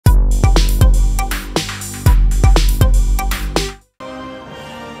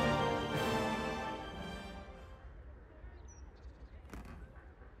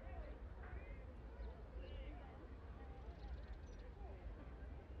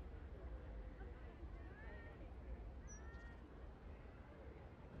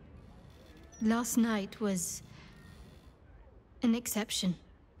Last night was an exception.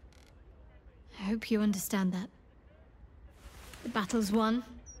 I hope you understand that. The battle's won.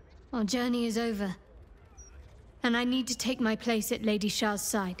 Our journey is over. And I need to take my place at Lady Shah's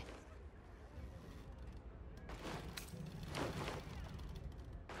side.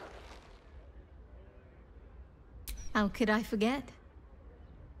 How could I forget?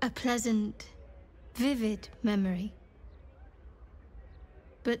 A pleasant, vivid memory.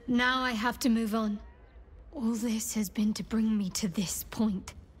 But now I have to move on. All this has been to bring me to this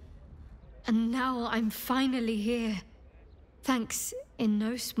point. And now I'm finally here. Thanks in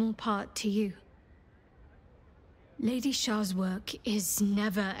no small part to you. Lady Shah's work is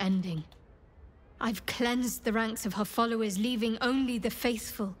never ending. I've cleansed the ranks of her followers, leaving only the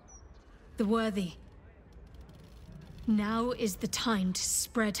faithful, the worthy. Now is the time to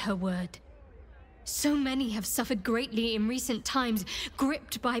spread her word. So many have suffered greatly in recent times,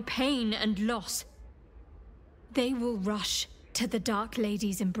 gripped by pain and loss. They will rush to the Dark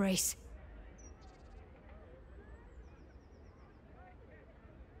Lady's embrace.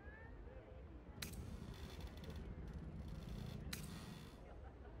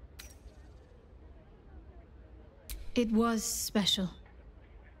 It was special,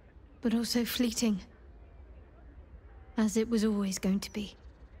 but also fleeting, as it was always going to be.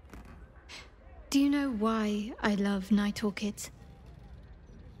 Do you know why I love night orchids?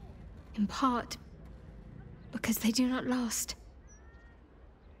 In part, because they do not last.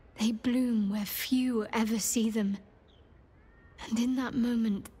 They bloom where few ever see them, and in that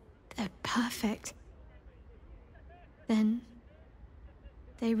moment, they're perfect. Then,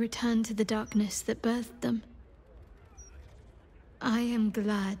 they return to the darkness that birthed them. I am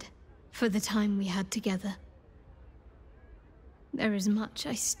glad for the time we had together. There is much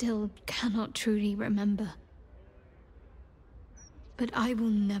I still cannot truly remember. But I will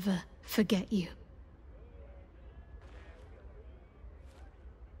never forget you.